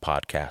listen to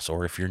podcasts,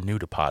 or if you're new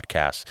to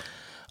podcasts,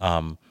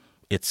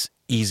 it's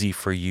easy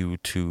for you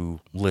to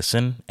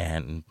listen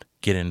and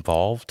get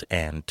involved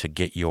and to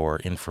get your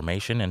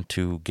information and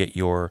to get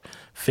your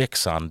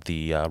fix on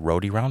the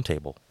Roadie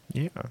Roundtable.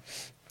 Yeah.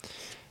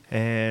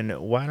 And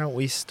why don't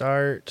we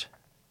start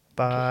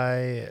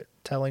by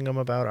telling them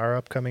about our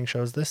upcoming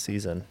shows this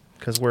season?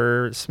 Because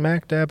we're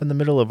smack dab in the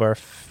middle of our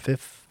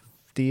fifth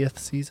 50th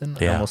season.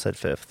 I Yeah. almost said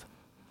 5th.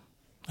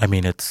 I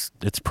mean, it's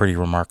pretty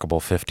remarkable,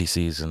 50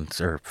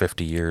 seasons or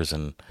 50 years,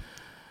 and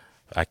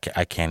I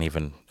can't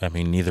even. I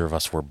mean, neither of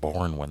us were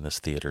born when this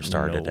theater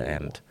started, No.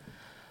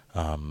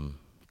 and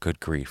good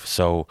grief.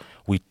 So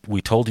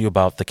we told you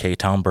about the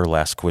K-Town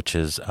Burlesque, which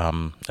is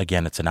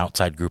again, it's an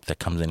outside group that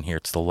comes in here.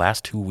 It's the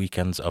last 2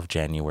 weekends of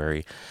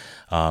January.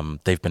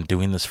 They've been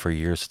doing this for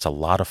years. It's a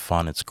lot of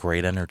fun. It's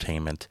great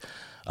entertainment.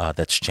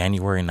 That's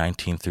January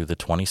 19th through the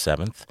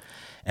 27th,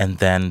 and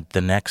then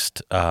the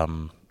next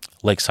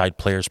Lakeside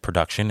Players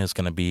production is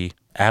going to be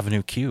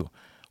Avenue Q,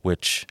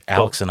 which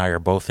Alex and I are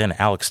both in.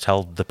 Alex,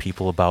 tell the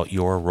people about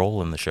your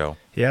role in the show.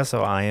 Yeah,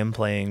 so I am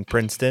playing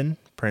Princeton.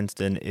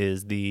 Princeton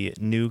is the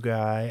new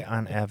guy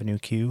on Avenue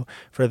Q.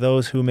 For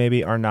those who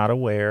maybe are not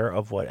aware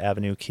of what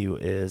Avenue Q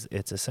is,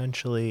 it's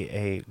essentially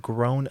a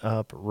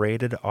grown-up,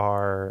 rated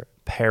R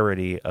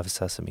parody of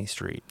Sesame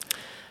Street.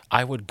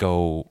 I would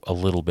go a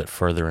little bit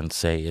further and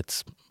say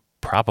it's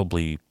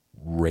probably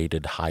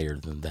rated higher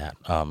than that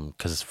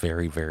because it's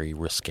very, very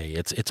risque.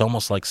 It's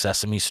almost like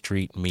Sesame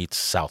Street meets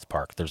South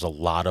Park. There's a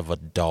lot of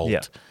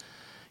adult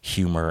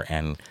humor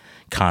and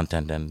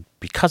content, and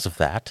because of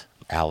that,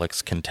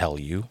 Alex can tell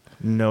you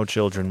No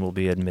children will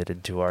be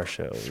admitted to our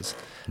shows.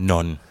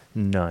 none.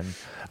 None.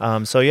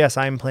 So yes,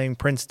 I'm playing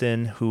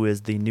Princeton, who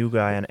is the new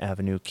guy on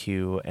Avenue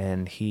Q,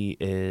 and he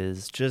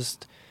is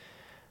just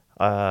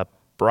a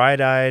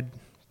bright-eyed,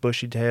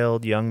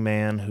 bushy-tailed young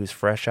man who's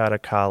fresh out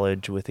of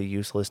college with a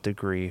useless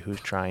degree who's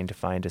trying to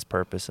find his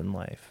purpose in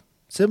life.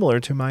 Similar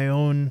to my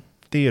own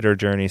theater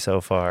journey so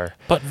far.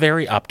 But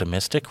very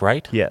optimistic,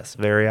 right? Yes,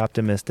 very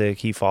optimistic.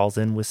 He falls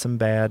in with some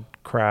bad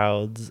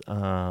crowds,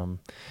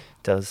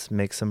 does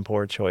make some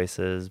poor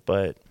choices,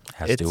 but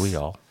As do we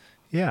all.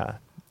 Yeah.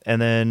 And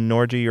then,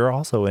 Norgie, you're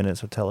also in it,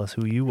 so tell us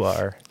who you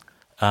are.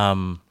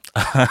 I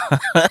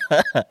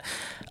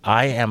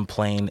am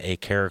playing a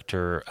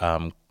character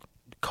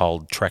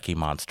called Trekkie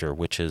Monster,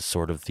 which is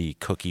sort of the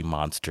Cookie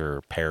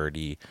Monster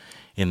parody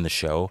in the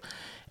show.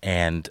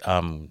 And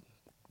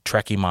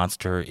Trekkie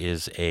Monster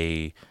is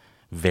a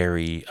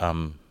very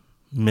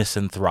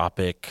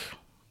misanthropic,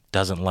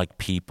 doesn't like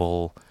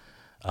people,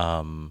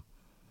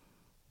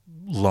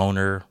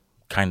 loner,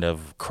 kind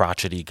of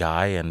crotchety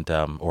guy, and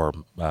or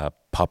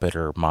puppet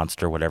or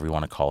monster, whatever you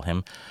want to call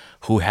him,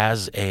 who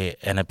has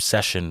an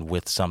obsession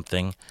with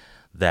something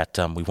that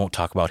we won't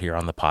talk about here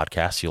on the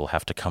podcast. You'll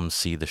have to come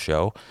see the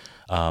show.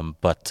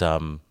 But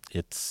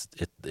it's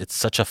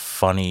such a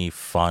funny,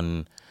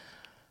 fun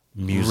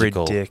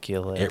musical.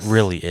 Ridiculous. It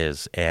really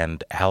is.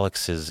 And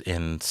Alex is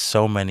in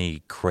so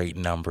many great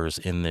numbers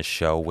in this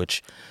show,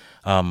 which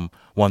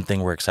one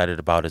thing we're excited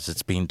about is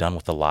it's being done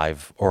with a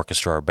live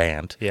orchestra or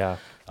band. Yeah.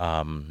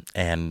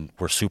 And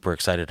we're super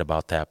excited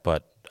about that.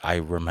 But I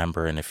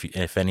remember, and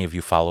if any of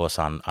you follow us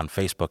on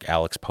Facebook,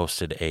 Alex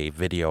posted a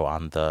video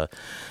on the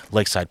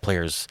Lakeside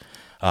Players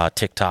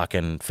TikTok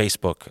and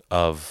Facebook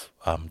of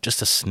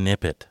just a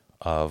snippet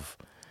of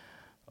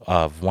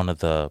one of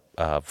the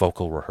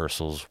vocal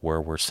rehearsals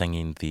where we're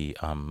singing the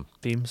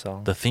Theme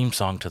song. theme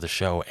song to the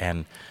show,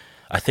 and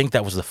I think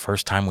that was the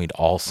first time we'd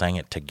all sang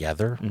it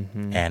together.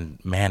 And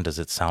man, does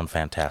it sound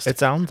fantastic! It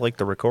sounds like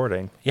the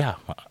recording. Yeah,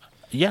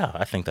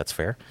 I think that's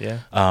fair. Yeah.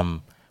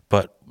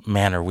 But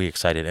man, are we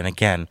excited! And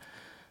again,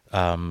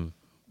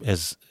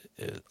 as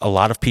a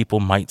lot of people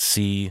might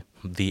see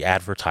the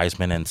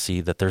advertisement and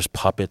see that there's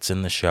puppets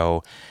in the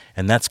show,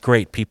 and that's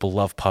great. People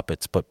love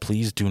puppets, but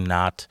please do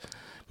not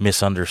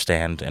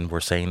misunderstand. And we're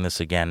saying this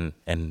again,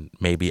 and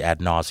maybe ad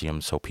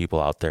nauseum, so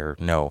people out there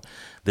know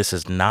this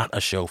is not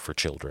a show for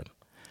children.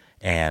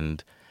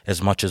 And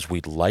as much as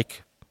we'd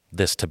like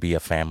this to be a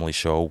family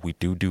show, we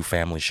do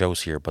family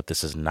shows here, but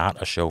this is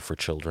not a show for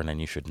children,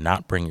 and you should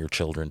not bring your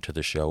children to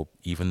the show,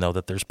 even though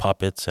that there's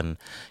puppets and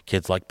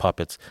kids like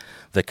puppets.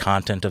 The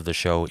content of the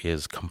show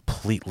is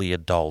completely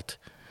adult,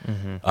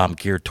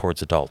 geared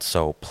towards adults.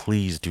 So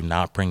please do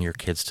not bring your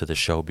kids to the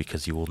show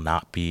because you will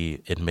not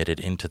be admitted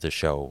into the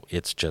show.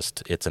 It's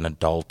an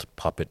adult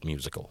puppet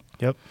musical.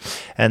 Yep.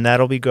 And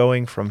that'll be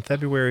going from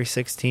February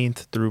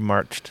 16th through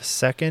March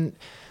 2nd.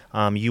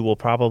 You will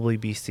probably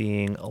be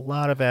seeing a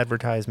lot of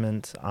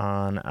advertisements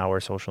on our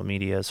social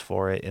medias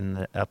for it in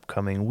the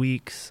upcoming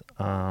weeks.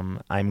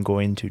 I'm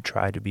going to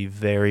try to be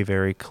very,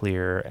 very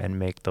clear and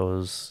make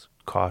those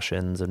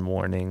cautions and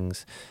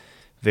warnings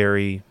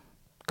very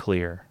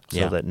clear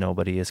so that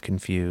nobody is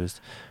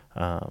confused.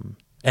 And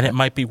it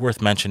might be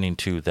worth mentioning,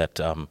 too, that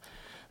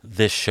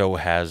this show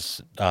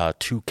has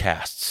two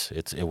casts.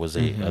 It was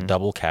a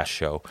double cast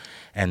show.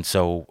 And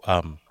so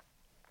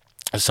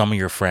some of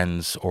your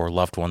friends or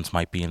loved ones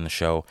might be in the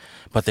show,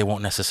 but they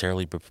won't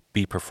necessarily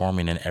be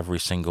performing in every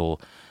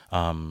single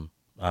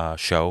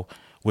show,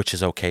 which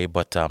is okay.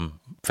 But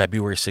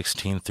February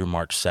 16th through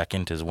March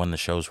 2nd is when the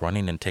show's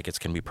running, and tickets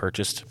can be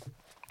purchased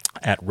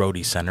at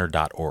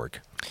roadiecenter.org.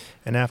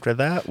 And after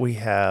that, we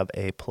have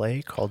a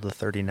play called The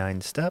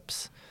 39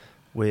 Steps,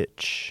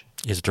 which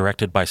is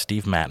directed by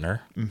Steve Matner,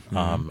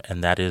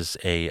 and that is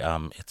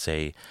it's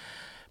a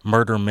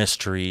murder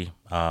mystery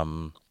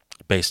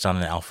based on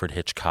an Alfred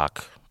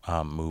Hitchcock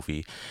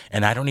movie,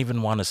 and I don't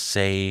even want to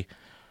say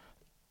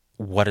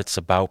what it's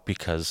about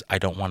because I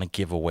don't want to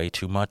give away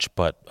too much,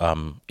 but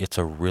it's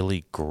a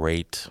really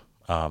great,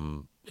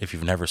 if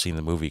you've never seen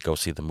the movie, go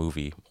see the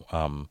movie.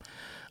 I'm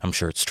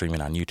sure it's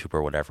streaming on YouTube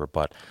or whatever,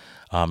 but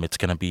it's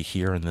going to be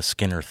here in the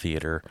Skinner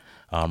Theater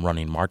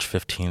running March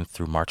 15th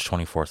through March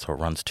 24th, so it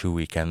runs 2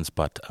 weekends,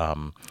 but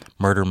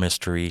murder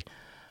mystery.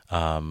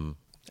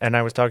 And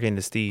I was talking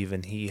to Steve,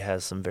 and he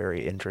has some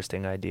very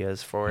interesting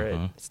ideas for it,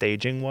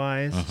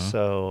 staging-wise,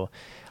 so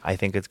I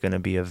think it's going to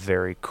be a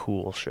very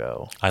cool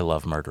show. I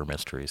love murder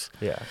mysteries.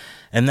 Yeah.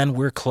 And then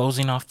we're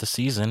closing off the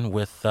season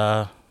with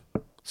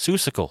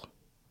Seussical,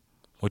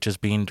 which is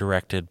being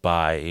directed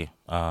by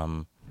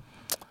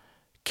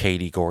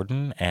Katie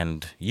Gordon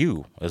and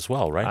you as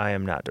well, right? I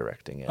am not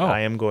directing it. Oh.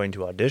 I am going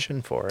to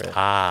audition for it.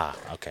 Ah,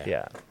 okay.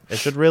 Yeah. It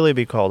should really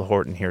be called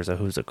Horton Here's a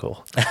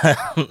Whoosical.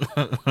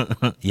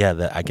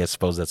 Yeah, I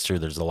suppose that's true.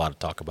 There's a lot of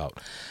talk about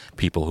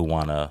people who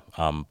want to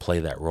play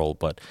that role,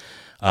 but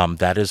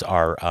that is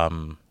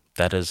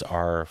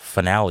our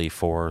finale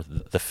for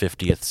the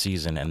 50th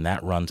season, and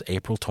that runs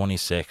April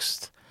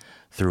 26th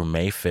through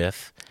May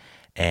 5th.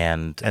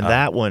 And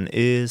that one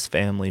is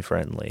family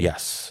friendly.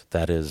 Yes,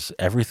 that is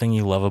everything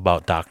you love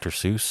about Dr.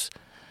 Seuss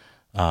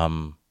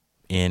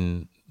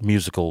in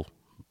musical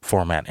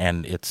format,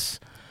 and it's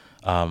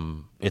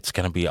going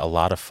to be a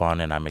lot of fun,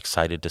 and I'm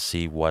excited to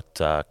see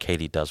what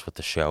Katie does with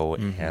the show,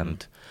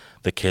 and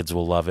the kids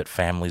will love it,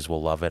 families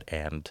will love it,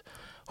 and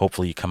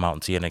hopefully you come out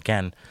and see it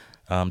again.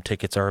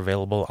 Tickets are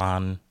available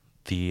on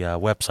the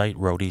website,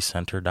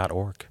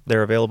 roadiecenter.org.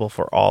 They're available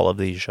for all of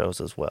these shows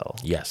as well.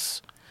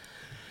 Yes.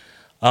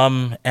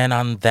 And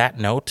on that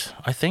note,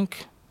 I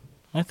think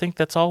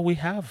that's all we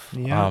have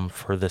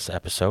for this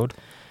episode.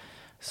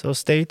 So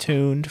stay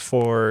tuned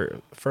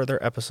for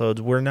further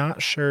episodes. We're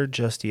not sure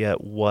just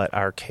yet what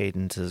our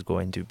cadence is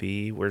going to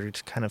be. We're going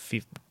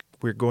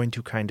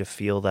to kind of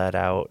feel that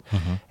out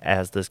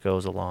as this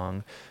goes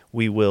along.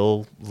 We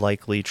will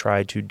likely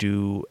try to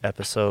do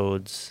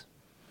episodes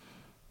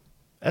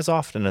as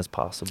often as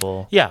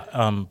possible.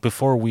 Yeah,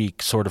 before we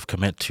sort of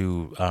commit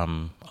to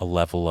a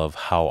level of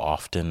how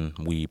often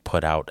we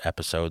put out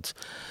episodes,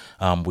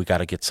 we got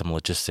to get some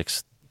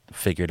logistics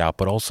figured out.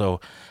 But also,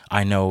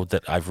 I know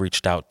that I've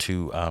reached out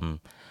to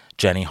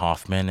Jenny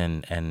Hoffman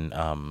and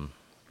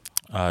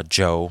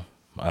Joe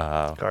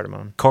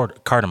Cardamone.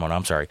 Cardamone,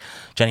 I'm sorry.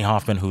 Jenny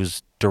Hoffman,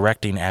 who's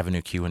directing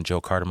Avenue Q, and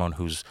Joe Cardamone,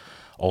 who's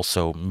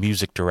also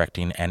music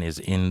directing and is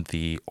in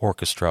the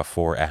orchestra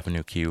for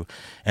Avenue Q,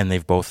 and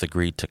they've both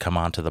agreed to come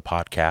on to the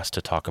podcast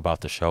to talk about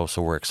the show,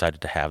 so we're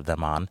excited to have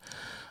them on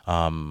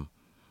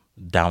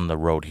down the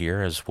road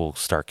here as we'll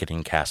start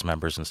getting cast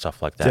members and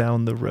stuff like that.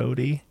 Down the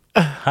roadie.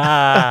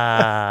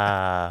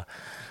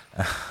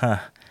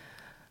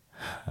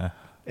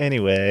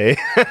 Anyway.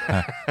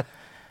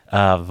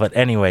 But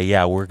anyway,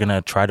 yeah, we're going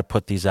to try to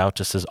put these out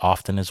just as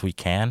often as we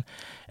can,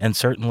 and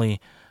certainly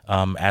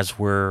as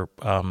we're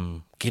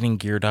getting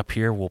geared up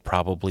here, we'll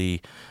probably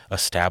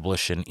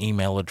establish an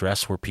email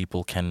address where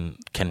people can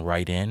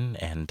write in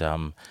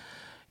and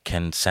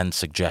can send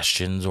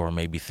suggestions or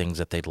maybe things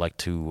that they'd like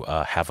to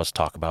have us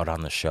talk about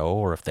on the show,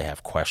 or if they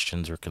have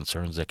questions or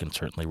concerns, they can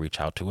certainly reach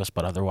out to us.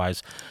 But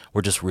otherwise,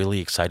 we're just really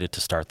excited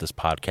to start this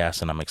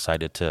podcast, and I'm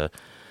excited to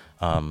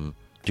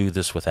do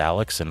this with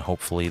Alex, and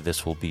hopefully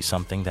this will be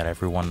something that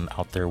everyone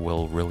out there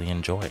will really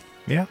enjoy.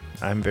 Yeah,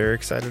 I'm very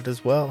excited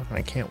as well.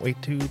 I can't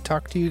wait to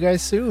talk to you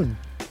guys soon.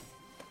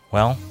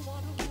 Well,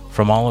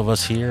 from all of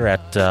us here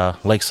at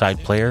Lakeside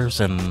Players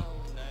and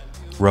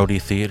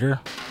Roadie Theater,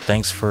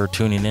 thanks for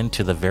tuning in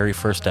to the very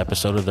first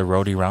episode of the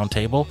Roadie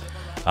Roundtable.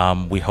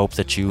 We hope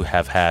that you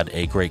have had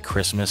a great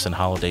Christmas and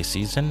holiday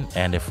season,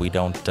 and if we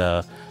don't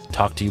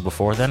talk to you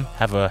before then,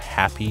 have a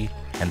happy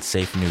and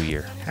safe New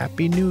Year.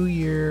 Happy New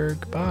Year.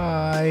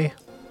 Goodbye.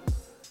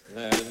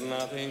 There's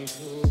nothing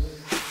to